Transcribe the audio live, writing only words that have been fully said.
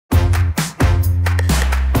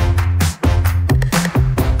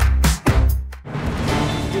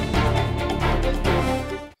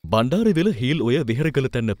Bandarawela heel ඔය විහෙරගල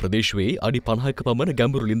තැන්න ප්‍රදේශයේ අඩි 50ක පමණ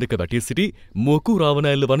ගැඹුරු ලින්දක වැටී සිටි මුවකු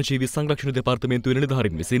රාවණඇල්ල වනජීවි සංරක්ෂණ දෙපාර්තමේන්තුවේ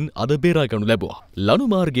නිලධාරීන් විසින් අද බේරා ගනු ලැබුවා. ලනු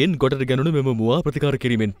මාර්ගයෙන් ගොඩට ගැනුණු මෙම මුවා ප්‍රතිකාර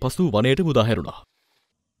කිරීමෙන් පසු වනයට මුදා හැරුණා.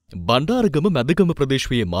 බණ්ඩාරගම මැදගම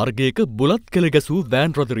ප්‍රදේශයේ මාර්ගයක බුලත් කෙළ ගැසූ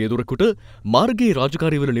වෑන් රථ රියදුරෙකුට මාර්ගයේ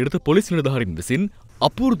රාජකාරිවල නිරත පොලිස් නිලධාරීන් විසින්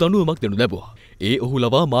අපූර්ව දඬුවමක් දෙනු ලැබුවා. ඒ ඔහු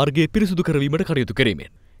ලවා මාර්ගය පිරිසිදු කරවීමට කටයුතු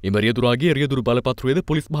කිරීමෙන් එම රියදුරාගේ රියදුරු බලපත්‍රයේද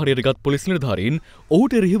පොලිස් භාරයට ගත් පොලිස් නිලධාරීන්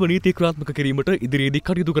ඔහුට එරෙහිව නීතිය ක්‍රියාත්මක කිරීමට ඉදිරියේදී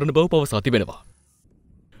කටයුතු කරන බව පවසා තිබෙනවා.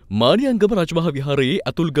 මානියංගම රජමහා විහාරයේ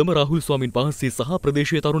අතුල්ගම රාහුල් ස්වාමින් වහන්සේ සහ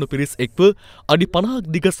ප්‍රදේශීය තරුණ පිරිස් එක්ව අඩි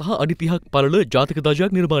 50ක් දිග සහ අඩි 30ක් පළල ජාතික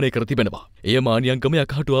ධජයක් නිර්මාණය කර තිබෙනවා. එය මානියංගම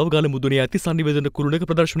යකහටුවාව ගල මුදුනේ ඇති sannivedana කුළුණක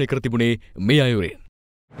ප්‍රදර්ශනය කර තිබුණේ මේ අයුරින්.